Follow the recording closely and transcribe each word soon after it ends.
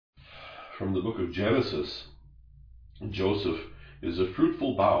from the book of Genesis, Joseph is a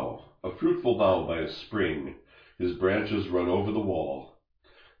fruitful bough by a spring. His branches run over the wall.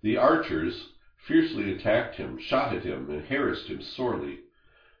 The archers fiercely attacked him, shot at him, and harassed him sorely.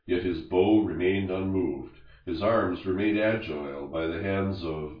 Yet his bow remained unmoved. His arms remained agile by the hands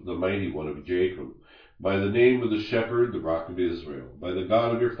of the mighty one of Jacob, by the name of the shepherd, the rock of Israel, by the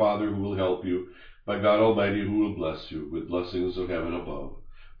God of your father who will help you, by God Almighty who will bless you with blessings of heaven above,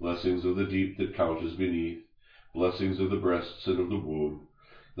 blessings of the deep that counteth beneath, blessings of the breasts and of the womb.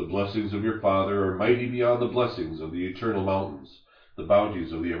 The blessings of your father are mighty beyond the blessings of the eternal mountains, the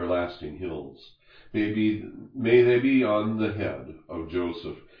bounties of the everlasting hills. May they be on the head of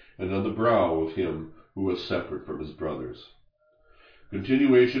Joseph and on the brow of him who was separate from his brothers.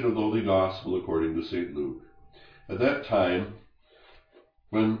 Continuation of the Holy Gospel according to St. Luke. At that time,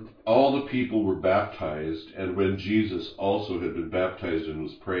 when all the people were baptized, and when Jesus also had been baptized and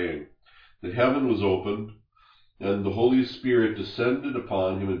was praying, the heaven was opened, and the Holy Spirit descended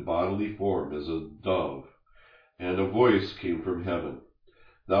upon him in bodily form as a dove, and a voice came from heaven,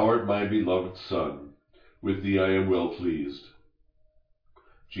 "Thou art my beloved Son, with thee I am well pleased."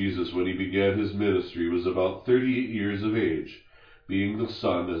 Jesus, when he began his ministry, was about 38 years of age, being the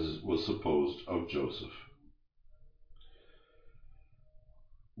son, as was supposed, of Joseph.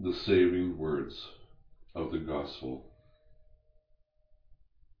 The saving words of the Gospel.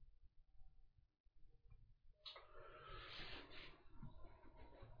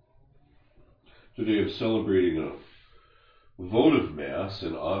 Today I'm celebrating a votive Mass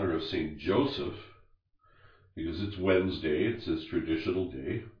in honor of St. Joseph, because it's Wednesday, it's his traditional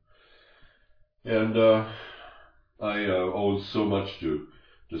day. And I owe so much to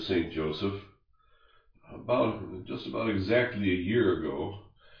St. Joseph. Just about exactly a year ago,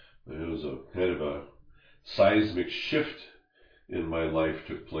 it was a kind of a seismic shift in my life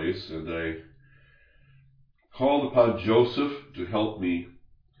took place, and I called upon Joseph to help me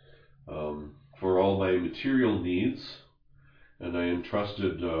for all my material needs, and I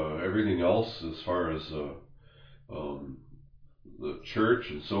entrusted everything else as far as the church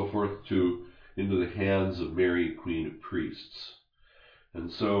and so forth into the hands of Mary, Queen of Priests.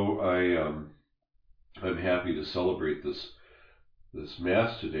 And so I'm happy to celebrate this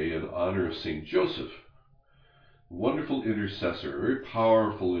Mass today in honor of St. Joseph, wonderful intercessor, a very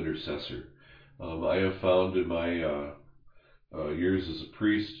powerful intercessor. I have found in my years as a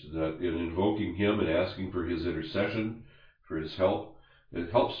priest that in invoking him and asking for his intercession, for his help,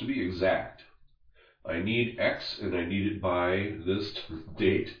 it helps to be exact. I need X and I need it by this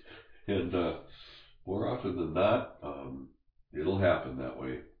date. And more often than not, it'll happen that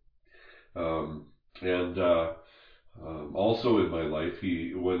way. Also in my life,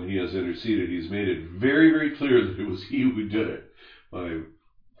 when he has interceded, he's made it very, very clear that it was he who did it. By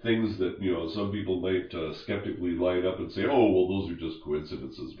things that, some people might skeptically line up and say, oh, well, those are just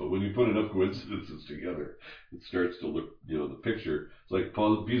coincidences. But when you put enough coincidences together, it starts to look, the picture, it's like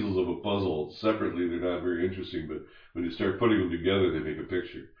pieces of a puzzle. Separately, they're not very interesting, but when you start putting them together, they make a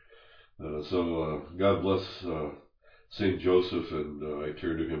picture. So God bless St. Joseph, and I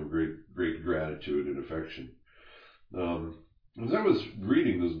turn to him great gratitude and affection. As I was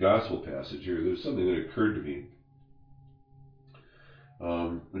reading this gospel passage here, there's something that occurred to me.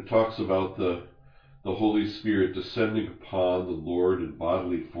 It talks about the Holy Spirit descending upon the Lord in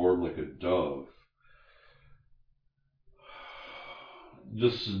bodily form like a dove.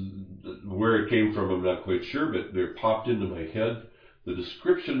 Just where it came from, I'm not quite sure, but there popped into my head the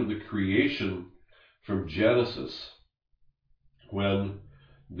description of the creation from Genesis, when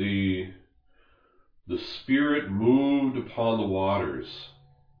the Spirit moved upon the waters.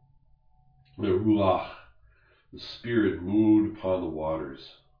 The Ruach, the Spirit moved upon the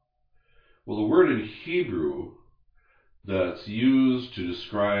waters. Well, the word in Hebrew that's used to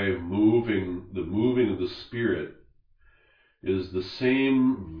describe the moving of the Spirit is the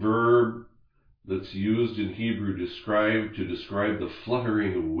same verb that's used in Hebrew to describe the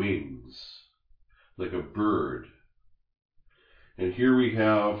fluttering of wings, like a bird. And here we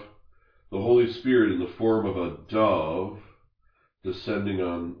have the Holy Spirit in the form of a dove descending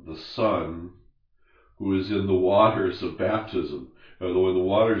on the Son, who is in the waters of baptism, although in the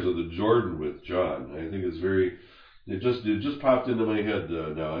waters of the Jordan with John. I think it just popped into my head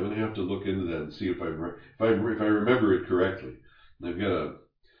now. I'm going to have to look into that and see if I remember it correctly. I've got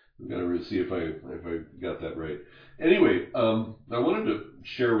to see if I got that right. Anyway, I wanted to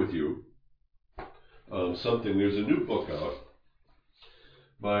share with you something. There's a new book out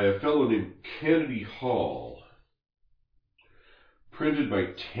by a fellow named Kennedy Hall, printed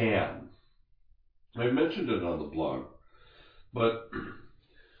by Tan. I mentioned it on the blog, but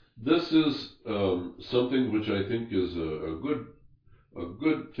This is something which I think is a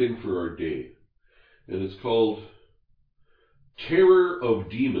good thing for our day, and it's called Terror of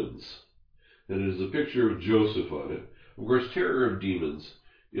Demons, and it is a picture of Joseph on it. Of course, Terror of Demons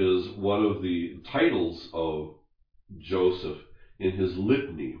is one of the titles of Joseph in his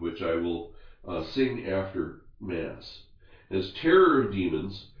litany, which I will sing after Mass. As Terror of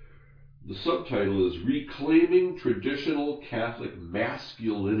Demons, the subtitle is Reclaiming Traditional Catholic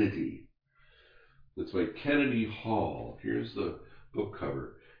Masculinity. It's by Kennedy Hall. Here's the book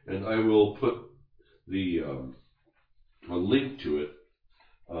cover, and I will put the a link to it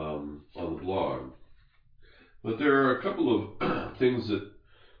on the blog. But there are a couple of things that,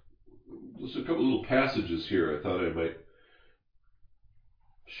 just a couple little passages here I thought I might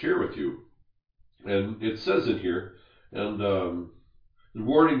share with you. And it says in here, and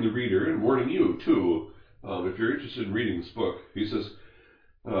warning the reader, and warning you too, if you're interested in reading this book, he says,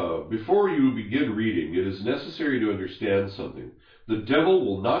 before you begin reading, it is necessary to understand something. The devil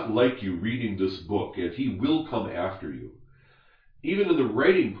will not like you reading this book, and he will come after you. Even in the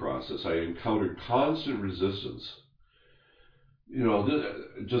writing process, I encountered constant resistance. You know,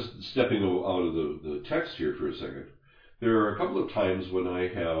 just stepping out of the text here for a second, there are a couple of times when I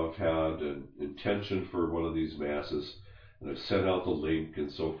have had an intention for one of these masses, and I've sent out the link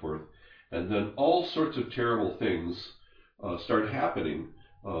and so forth, and then all sorts of terrible things start happening,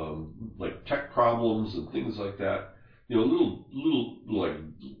 like tech problems and things like that. You know, little like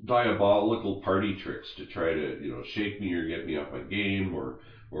diabolical party tricks to try to, you know, shake me or get me off my game, or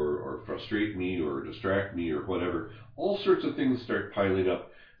frustrate me or distract me or whatever. All sorts of things start piling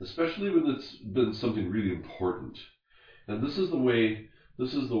up, especially when it's been something really important. And this is the way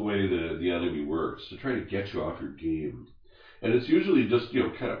the enemy works, to try to get you off your game. And it's usually just, you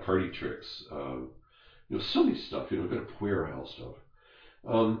know, kind of party tricks, you know, silly stuff, you know, kind of puerile stuff.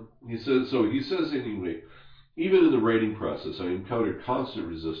 He says anyway, even in the writing process, I encountered constant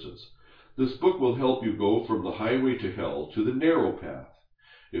resistance. This book will help you go from the highway to hell to the narrow path.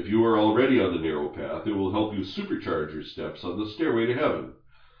 If you are already on the narrow path, it will help you supercharge your steps on the stairway to heaven.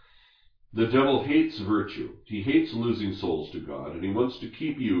 The devil hates virtue. He hates losing souls to God, and he wants to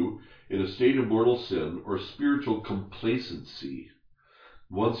keep you in a state of mortal sin or spiritual complacency.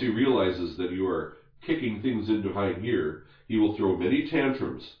 Once he realizes that you are kicking things into high gear, he will throw many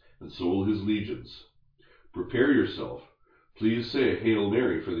tantrums, and so will his legions. Prepare yourself. Please say a Hail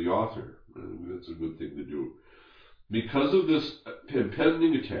Mary for the author. That's a good thing to do. Because of this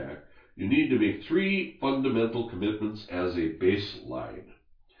impending attack, you need to make 3 fundamental commitments as a baseline.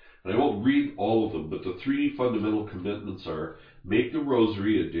 And I won't read all of them, but the 3 fundamental commitments are: make the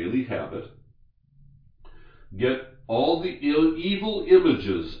rosary a daily habit, get all the evil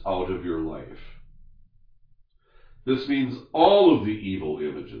images out of your life. This means all of the evil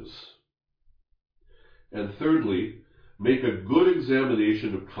images. And thirdly, make a good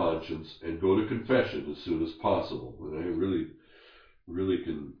examination of conscience and go to confession as soon as possible. And I really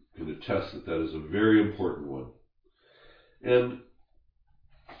can attest that is a very important one. And,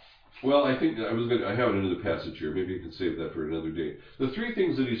 well, I think I have another passage here. Maybe I can save that for another day. The 3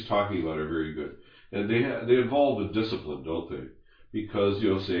 things that he's talking about are very good. And they involve a discipline, don't they? Because,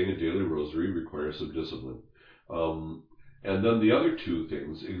 you know, saying a daily rosary requires some discipline. And then the other 2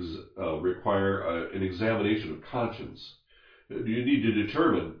 things require an examination of conscience. You need to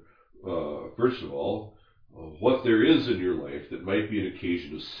determine, first of all, what there is in your life that might be an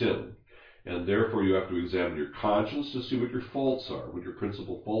occasion of sin. And therefore you have to examine your conscience to see what your faults are, what your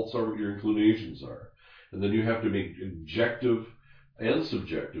principal faults are, what your inclinations are. And then you have to make objective and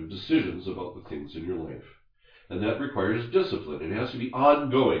subjective decisions about the things in your life. And that requires discipline. It has to be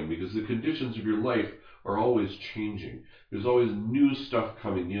ongoing, because the conditions of your life are always changing. There's always new stuff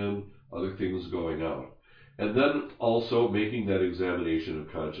coming in, other things going out. And then also making that examination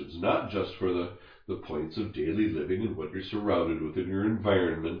of conscience, not just for the points of daily living and what you're surrounded with in your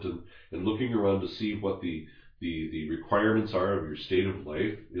environment, and looking around to see what the requirements are of your state of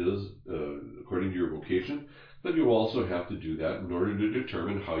life is according to your vocation, but you also have to do that in order to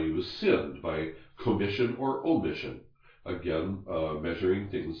determine how you have sinned by commission or omission. Again, measuring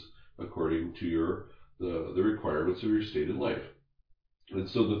things according to the requirements of your state of life. And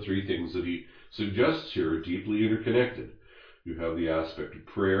so the 3 things that he suggests here are deeply interconnected. You have the aspect of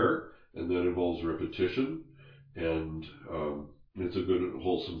prayer, and that involves repetition, and it's a good,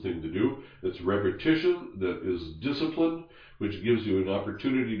 wholesome thing to do. It's repetition that is discipline, which gives you an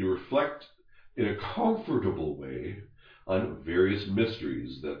opportunity to reflect in a comfortable way on various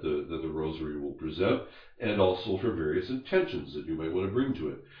mysteries that the rosary will present, and also for various intentions that you might want to bring to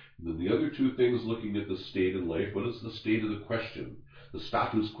it. And then the other 2 things, looking at the state in life. What is the state of the question? the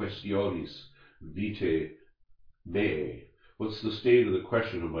status questionis vitae mei. What's the state of the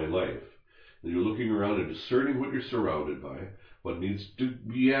question of my life? And you're looking around and discerning what you're surrounded by, what needs to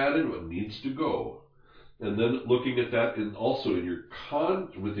be added, what needs to go. And then looking at that and also in your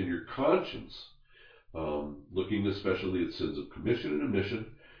within your conscience, looking especially at sins of commission and omission,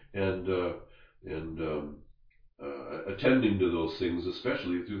 and attending to those things,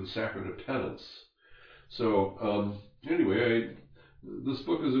 especially through the sacrament of penance. So anyway, this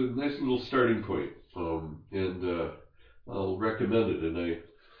book is a nice little starting point, and I'll recommend it. And I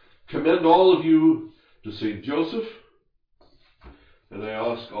commend all of you to St. Joseph, and I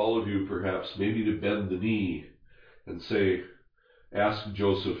ask all of you perhaps maybe to bend the knee and say, ask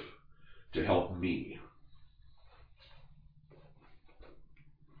Joseph to help me.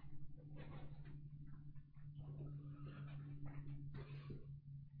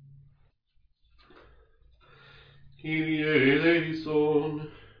 Kyrie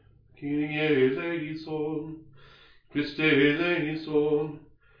eleison, Kyrie eleison, Christe eleison,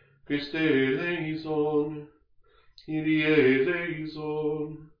 Christe eleison, Kyrie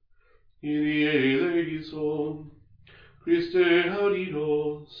eleison, Kyrie eleison, Christe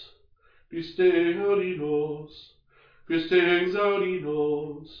audinos, Christe audinos, Christe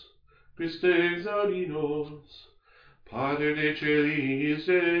exaudinos, Christe exaudinos, Pater de celis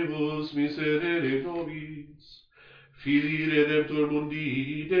Deus miserere nobis, Filii Redemptor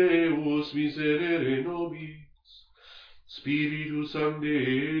mundi Deus miserere nobis, Spiritus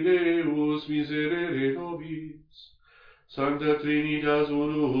Sancte Deus miserere nobis, Sancta Trinitas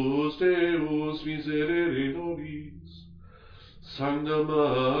unus Deus miserere nobis, Sancta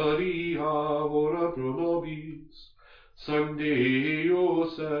Maria ora pro nobis, Sancte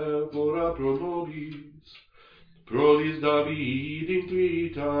Joseph ora pro nobis, Prolis David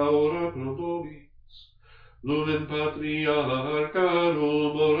inclita ora pro nobis, Lumen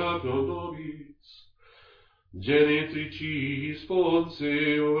Patriarcharum ora pro nobis, Genetricis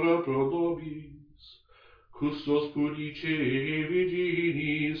Ponce ora pro nobis, Custos Pudice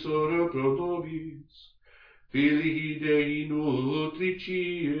Virginis ora pro nobis, Filii Dei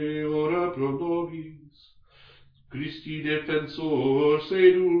Nutricie ora pro nobis, Christi Defensor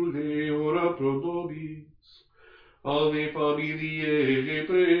Sedule ora pro nobis, Ave familiae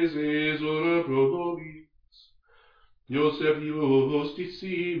preses ora pro nobis, Iosef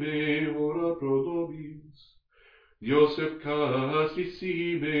justissime ora pro nobis, Iosef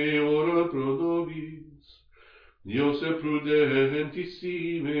castissime ora pro nobis, Iosef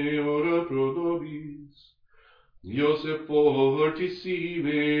prudentissime ora pro nobis, Iosef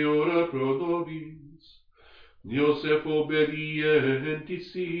fortissime ora pro nobis, Iosef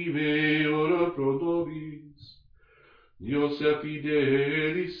obedientissime ora pro nobis, Iosef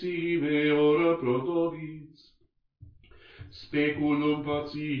fidelissime ora pro nobis, Speculum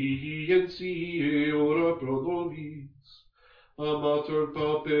patientiae ora pro nobis, Amator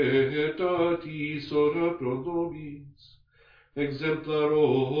paupertatis ora pro nobis,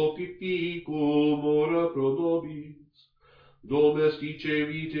 Exemplaro pipicum ora pro nobis, Domestice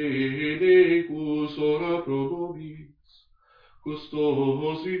vitae decus ora pro nobis,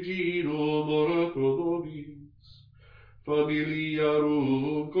 Custos virginum ora pro nobis,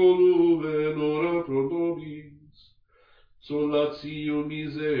 Familiarum columen ora pro nobis, Solatium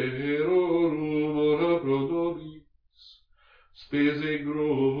miserorum ora pro nobis, Spese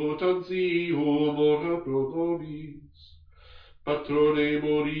grotantium ora pro nobis, Patrone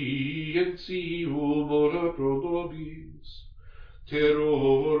morientium ora pro nobis,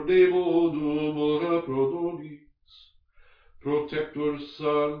 Terror demonum ora pro nobis, Protector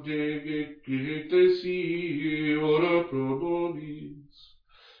sancte ecclesiae ora pro nobis,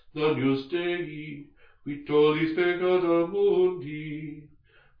 Agnus Dei, qui tollis peccata mundi,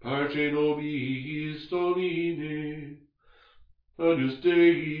 parce nobis Domine. Agnus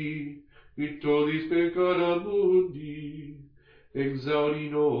Dei, qui tollis peccata mundi, exaudi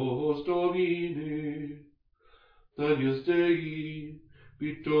nos Domine. Agnus Dei,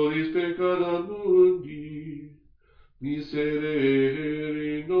 qui tollis peccata mundi,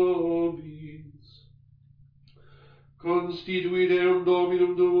 miserere nobis. Constituit eum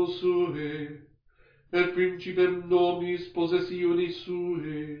Dominum Deus Sue, et Principem nominis possessionis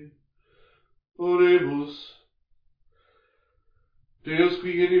Sue. Oremus. Deus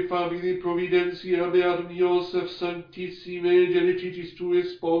qui in famili providentia beatum Iosef sanctissime genicitis Tue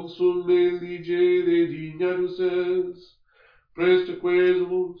sponsum eligere dignatus es, preste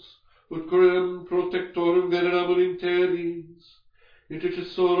quesumus, ut curem protectorum veneramur in terris,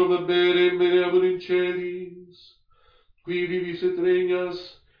 intercessorum abere veneramur in celis, qui vivis et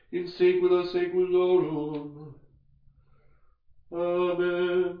regnas in saecula saeculorum.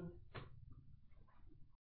 Amen.